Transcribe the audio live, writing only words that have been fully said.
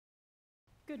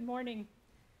Good morning.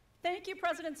 Thank you,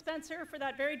 President Spencer, for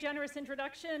that very generous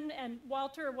introduction. And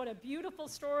Walter, what a beautiful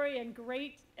story and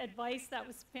great advice. That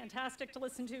was fantastic to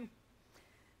listen to.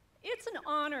 It's an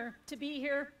honor to be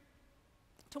here,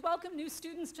 to welcome new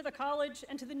students to the college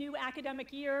and to the new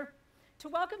academic year, to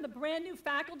welcome the brand new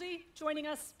faculty joining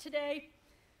us today,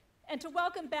 and to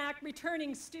welcome back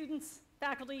returning students,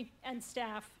 faculty, and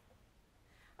staff.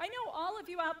 I know all of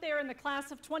you out there in the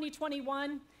class of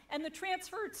 2021 and the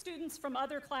transferred students from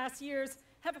other class years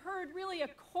have heard really a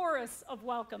chorus of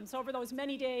welcomes over those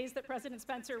many days that President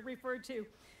Spencer referred to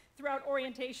throughout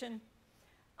orientation.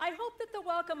 I hope that the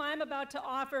welcome I'm about to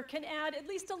offer can add at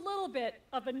least a little bit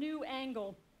of a new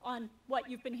angle on what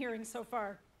you've been hearing so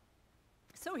far.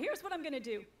 So here's what I'm going to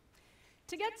do.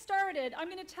 To get started, I'm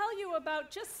going to tell you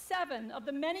about just 7 of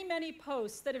the many, many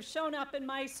posts that have shown up in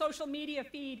my social media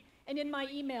feed and in my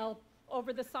email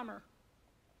over the summer.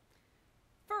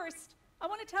 First, I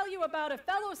want to tell you about a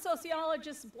fellow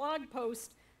sociologist's blog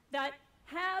post that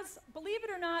has, believe it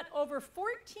or not, over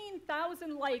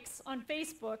 14,000 likes on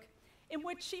Facebook, in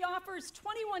which she offers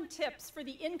 21 tips for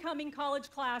the incoming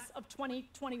college class of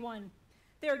 2021.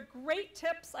 They're great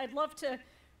tips. I'd love to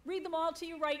read them all to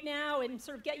you right now and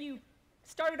sort of get you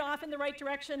started off in the right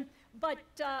direction, but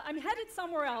I'm headed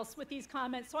somewhere else with these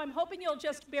comments, so I'm hoping you'll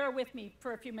just bear with me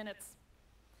for a few minutes.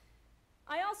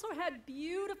 I also had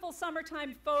beautiful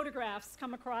summertime photographs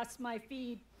come across my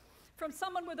feed from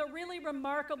someone with a really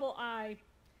remarkable eye.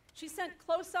 She sent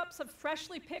close-ups of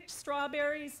freshly picked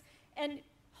strawberries and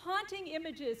haunting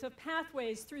images of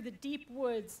pathways through the deep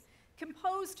woods,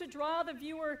 composed to draw the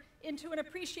viewer into an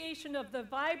appreciation of the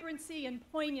vibrancy and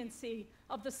poignancy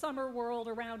of the summer world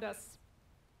around us.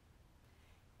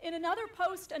 In another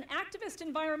post, an activist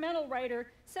environmental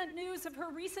writer sent news of her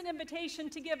recent invitation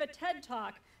to give a TED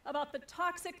Talk about the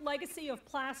toxic legacy of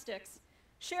plastics,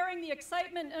 sharing the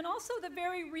excitement and also the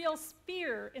very real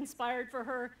fear inspired for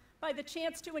her by the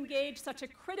chance to engage such a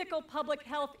critical public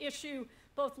health issue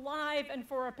both live and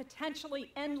for a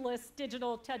potentially endless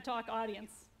digital TED Talk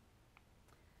audience.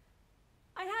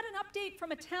 I had an update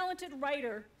from a talented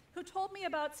writer who told me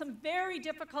about some very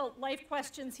difficult life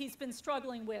questions he's been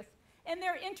struggling with and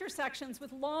their intersections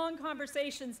with long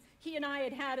conversations he and I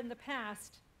had had in the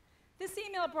past. This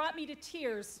email brought me to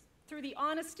tears through the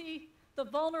honesty, the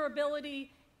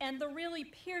vulnerability, and the really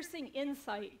piercing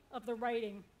insight of the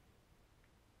writing.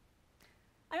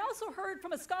 I also heard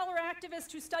from a scholar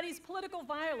activist who studies political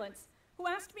violence, who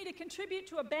asked me to contribute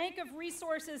to a bank of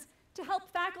resources to help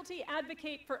faculty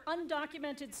advocate for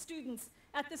undocumented students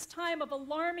at this time of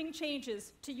alarming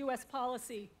changes to US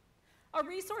policy. A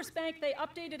resource bank they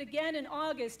updated again in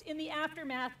August in the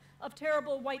aftermath of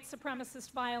terrible white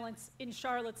supremacist violence in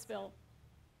Charlottesville.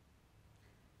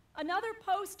 Another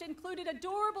post included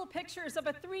adorable pictures of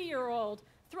a 3-year-old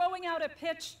throwing out a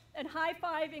pitch and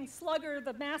high-fiving Slugger,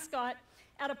 the mascot,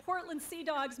 at a Portland Sea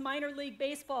Dogs minor league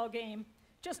baseball game,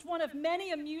 just one of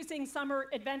many amusing summer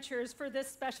adventures for this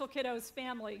special kiddo's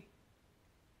family.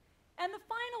 And the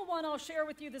final one I'll share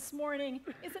with you this morning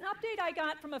is an update I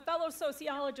got from a fellow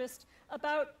sociologist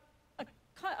about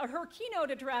her keynote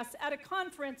address at a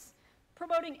conference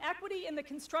promoting equity in the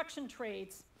construction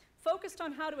trades, focused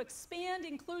on how to expand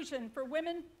inclusion for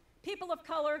women, people of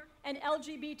color, and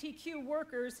LGBTQ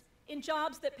workers in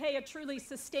jobs that pay a truly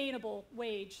sustainable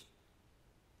wage.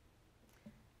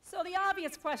 So the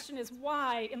obvious question is,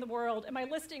 why in the world am I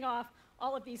listing off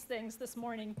all of these things this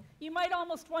morning? You might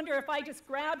almost wonder if I just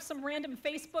grabbed some random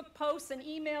Facebook posts and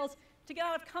emails to get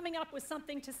out of coming up with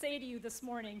something to say to you this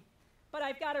morning. But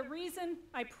I've got a reason,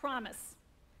 I promise.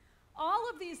 All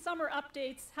of these summer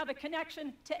updates have a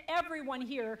connection to everyone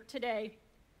here today,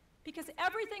 because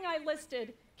everything I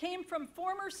listed came from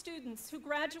former students who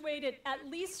graduated at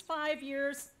least 5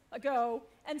 years ago,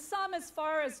 and some as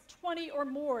far as 20 or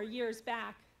more years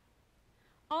back.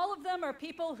 All of them are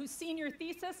people whose senior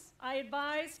thesis I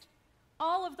advised,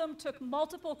 all of them took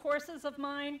multiple courses of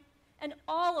mine, and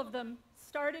all of them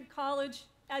started college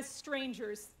as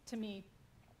strangers to me.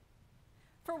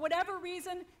 For whatever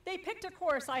reason, they picked a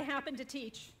course I happened to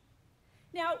teach.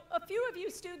 Now, a few of you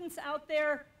students out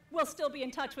there will still be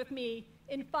in touch with me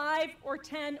in 5 or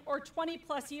 10 or 20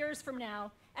 plus years from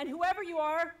now, and whoever you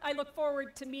are, I look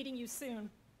forward to meeting you soon.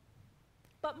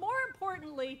 But more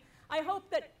importantly, I hope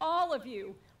that all of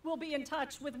you will be in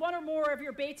touch with one or more of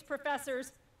your Bates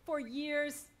professors for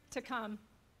years to come.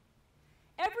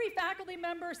 Every faculty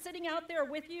member sitting out there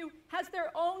with you has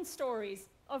their own stories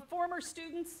of former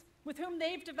students with whom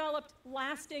they've developed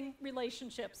lasting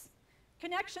relationships,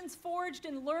 connections forged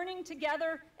in learning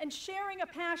together and sharing a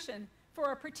passion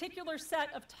for a particular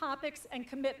set of topics and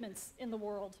commitments in the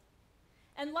world.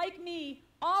 And like me,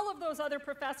 all of those other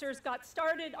professors got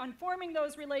started on forming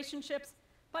those relationships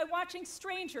by watching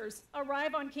strangers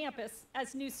arrive on campus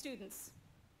as new students.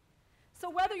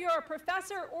 So whether you're a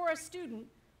professor or a student,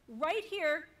 right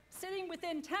here, sitting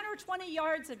within 10 or 20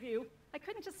 yards of you, I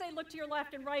couldn't just say look to your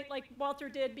left and right like Walter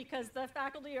did because the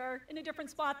faculty are in a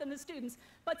different spot than the students,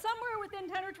 but somewhere within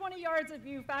 10 or 20 yards of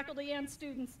you, faculty and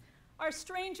students, are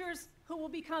strangers who will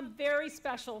become very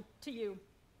special to you.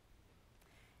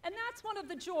 And that's one of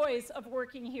the joys of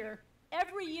working here.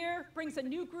 Every year brings a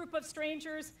new group of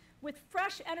strangers with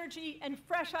fresh energy and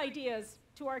fresh ideas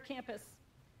to our campus.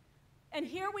 And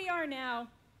here we are now,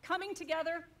 coming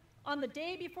together on the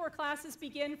day before classes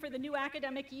begin for the new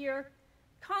academic year,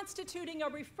 constituting a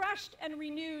refreshed and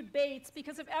renewed Bates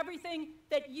because of everything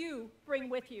that you bring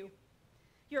with you.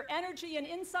 Your energy and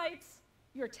insights,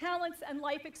 your talents and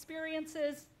life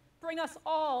experiences bring us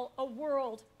all a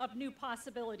world of new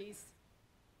possibilities.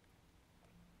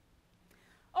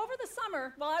 Over the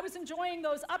summer, while I was enjoying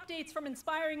those updates from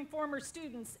inspiring former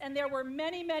students, and there were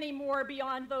many, many more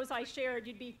beyond those I shared,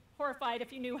 you'd be horrified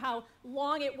if you knew how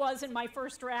long it was in my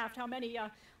first draft, how many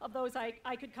of those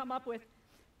I could come up with.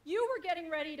 You were getting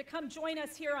ready to come join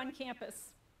us here on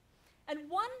campus. And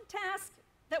one task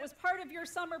that was part of your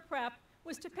summer prep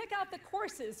was to pick out the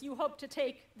courses you hope to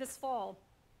take this fall.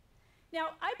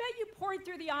 Now, I bet you poured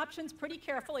through the options pretty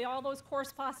carefully, all those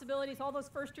course possibilities, all those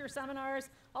first-year seminars,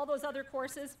 all those other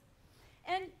courses.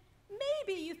 And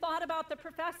maybe you thought about the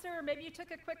professor, maybe you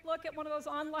took a quick look at one of those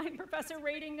online professor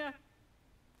rating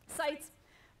sites.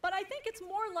 But I think it's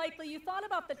more likely you thought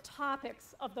about the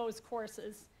topics of those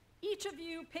courses, each of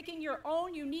you picking your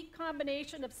own unique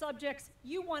combination of subjects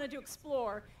you wanted to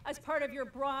explore as part of your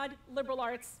broad liberal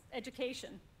arts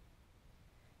education.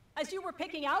 As you were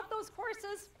picking out those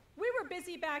courses, we were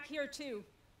busy back here too.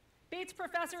 Bates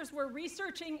professors were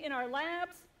researching in our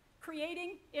labs,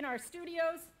 creating in our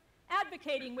studios,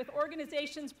 advocating with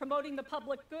organizations promoting the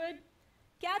public good,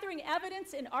 gathering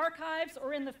evidence in archives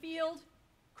or in the field,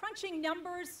 crunching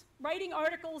numbers, writing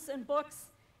articles and books,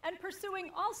 and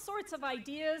pursuing all sorts of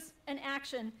ideas and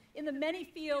action in the many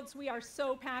fields we are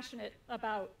so passionate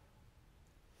about.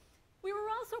 We were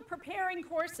also preparing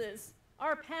courses,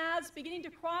 our paths beginning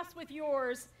to cross with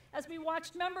yours as we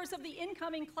watched members of the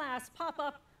incoming class pop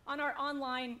up on our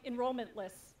online enrollment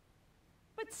lists.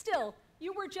 But still,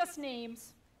 you were just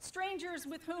names, strangers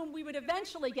with whom we would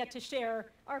eventually get to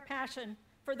share our passion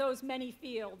for those many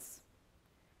fields.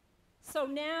 So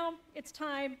now it's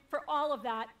time for all of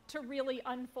that to really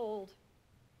unfold.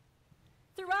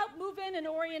 Throughout move-in and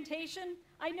orientation,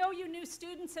 I know you new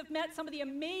students have met some of the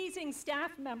amazing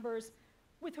staff members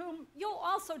with whom you'll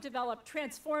also develop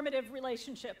transformative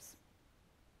relationships.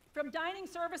 From dining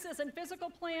services and physical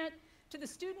plant to the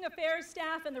student affairs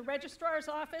staff and the registrar's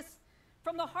office,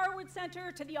 from the Harwood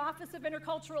Center to the Office of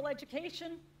Intercultural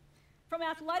Education, from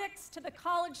athletics to the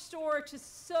college store to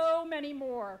so many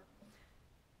more.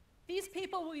 These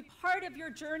people will be part of your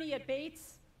journey at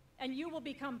Bates, and you will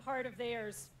become part of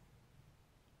theirs.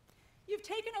 You've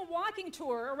taken a walking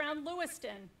tour around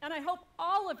Lewiston, and I hope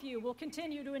all of you will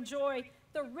continue to enjoy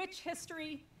the rich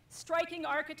history, striking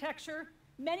architecture,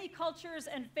 many cultures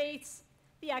and faiths,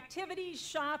 the activities,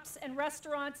 shops, and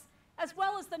restaurants, as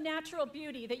well as the natural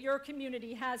beauty that your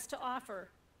community has to offer.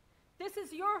 This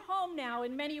is your home now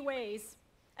in many ways,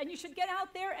 and you should get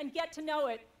out there and get to know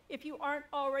it if you aren't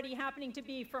already happening to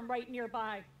be from right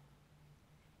nearby.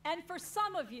 And for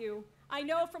some of you, I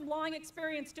know from long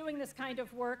experience doing this kind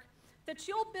of work, that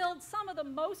you'll build some of the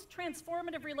most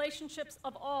transformative relationships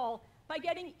of all by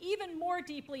getting even more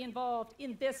deeply involved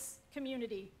in this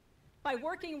community, by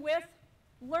working with,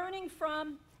 learning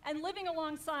from, and living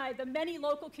alongside the many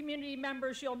local community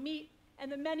members you'll meet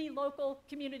and the many local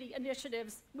community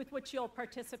initiatives with which you'll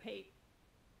participate.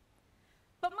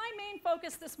 But my main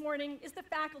focus this morning is the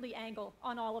faculty angle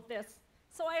on all of this,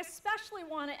 so I especially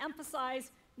want to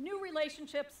emphasize new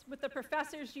relationships with the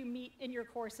professors you meet in your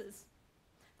courses.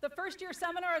 The first-year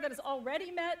seminar that has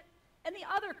already met, and the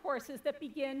other courses that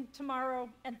begin tomorrow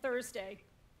and Thursday.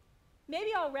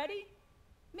 Maybe already,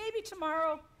 maybe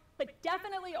tomorrow, but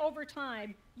definitely over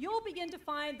time, you'll begin to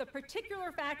find the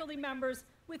particular faculty members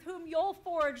with whom you'll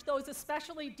forge those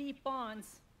especially deep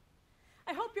bonds.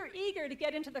 I hope you're eager to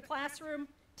get into the classroom,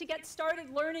 to get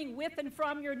started learning with and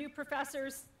from your new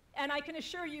professors, and I can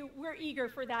assure you we're eager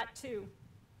for that too.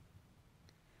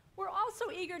 We're also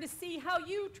eager to see how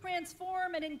you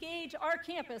transform and engage our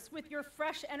campus with your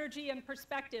fresh energy and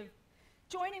perspective,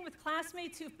 joining with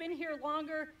classmates who've been here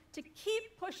longer to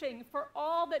keep pushing for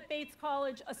all that Bates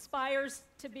College aspires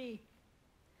to be.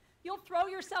 You'll throw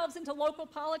yourselves into local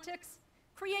politics,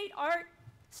 create art,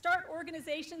 start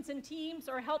organizations and teams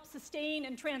or help sustain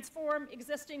and transform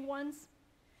existing ones.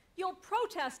 You'll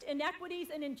protest inequities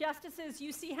and injustices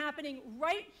you see happening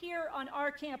right here on our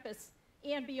campus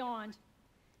and beyond,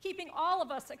 keeping all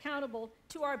of us accountable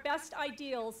to our best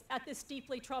ideals at this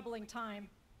deeply troubling time.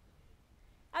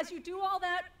 As you do all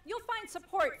that, you'll find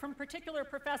support from particular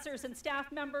professors and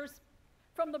staff members,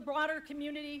 from the broader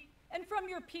community, and from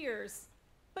your peers.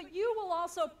 But you will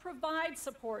also provide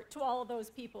support to all of those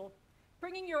people,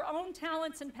 bringing your own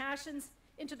talents and passions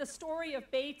into the story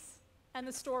of Bates and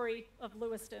the story of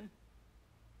Lewiston.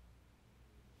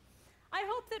 I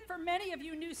hope that for many of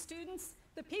you new students,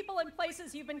 the people and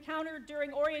places you've encountered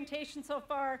during orientation so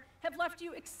far have left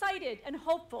you excited and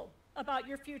hopeful about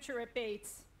your future at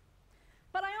Bates.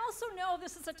 But I also know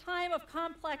this is a time of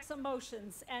complex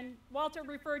emotions, and Walter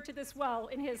referred to this well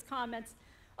in his comments,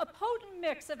 a potent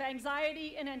mix of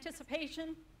anxiety and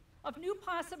anticipation, of new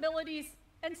possibilities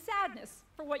and sadness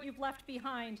for what you've left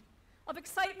behind, of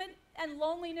excitement and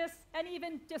loneliness and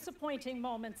even disappointing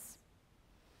moments.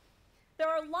 There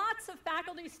are lots of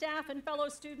faculty, staff, and fellow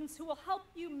students who will help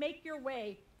you make your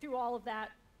way through all of that.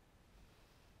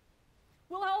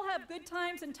 We'll all have good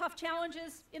times and tough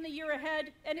challenges in the year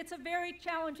ahead, and it's a very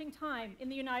challenging time in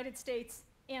the United States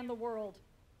and the world.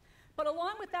 But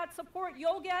along with that support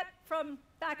you'll get from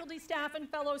faculty, staff, and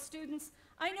fellow students,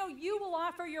 I know you will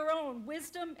offer your own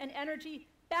wisdom and energy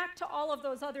back to all of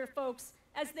those other folks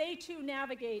as they too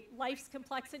navigate life's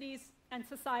complexities and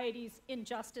society's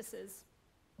injustices.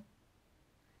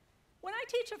 When I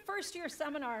teach a first-year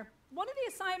seminar, one of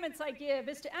the assignments I give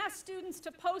is to ask students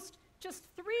to post just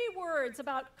 3 words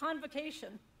about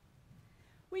convocation.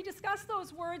 We discuss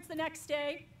those words the next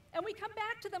day, and we come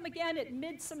back to them again at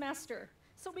mid-semester,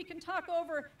 so we can talk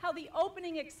over how the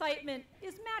opening excitement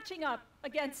is matching up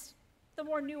against the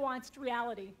more nuanced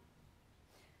reality.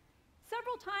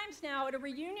 Several times now at a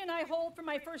reunion I hold for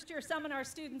my first-year seminar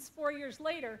students 4 years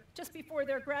later, just before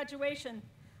their graduation,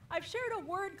 I've shared a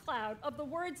word cloud of the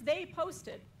words they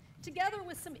posted, together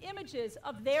with some images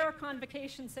of their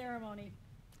convocation ceremony.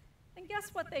 And guess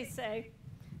what they say?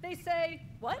 They say,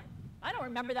 "What? I don't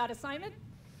remember that assignment."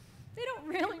 They don't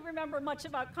really remember much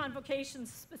about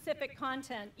convocation's specific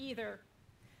content either.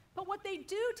 But what they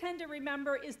do tend to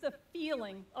remember is the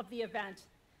feeling of the event,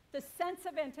 the sense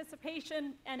of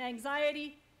anticipation and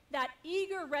anxiety, that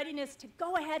eager readiness to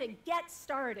go ahead and get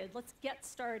started. Let's get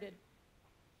started.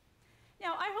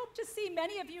 Now, I hope to see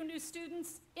many of you new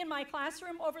students in my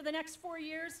classroom over the next 4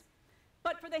 years,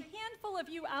 but for the handful of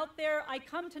you out there I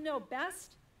come to know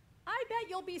best, I bet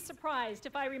you'll be surprised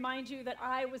if I remind you that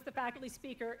I was the faculty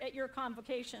speaker at your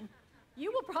convocation.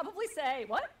 You will probably say,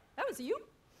 "What? That was you?"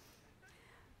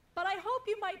 But I hope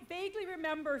you might vaguely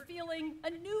remember feeling a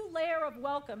new layer of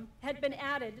welcome had been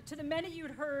added to the many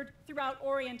you'd heard throughout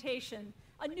orientation.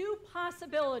 A new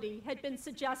possibility had been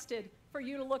suggested for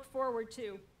you to look forward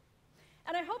to.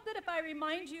 And I hope that if I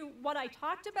remind you what I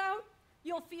talked about,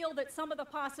 you'll feel that some of the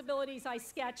possibilities I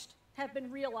sketched have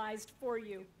been realized for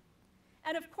you.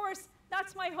 And of course,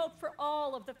 that's my hope for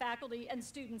all of the faculty and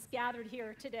students gathered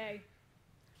here today.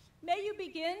 May you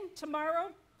begin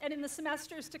tomorrow and in the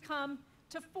semesters to come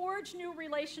to forge new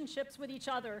relationships with each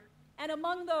other, and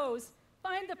among those,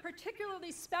 find the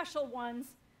particularly special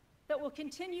ones that will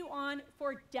continue on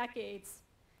for decades.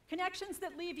 Connections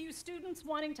that leave you students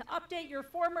wanting to update your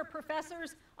former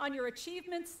professors on your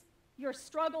achievements, your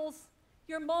struggles,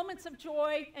 your moments of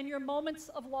joy, and your moments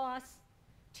of loss,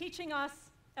 teaching us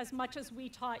as much as we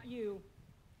taught you.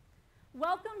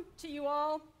 Welcome to you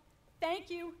all. Thank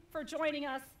you for joining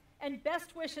us, and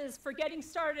best wishes for getting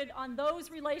started on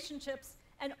those relationships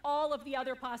and all of the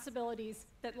other possibilities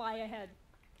that lie ahead.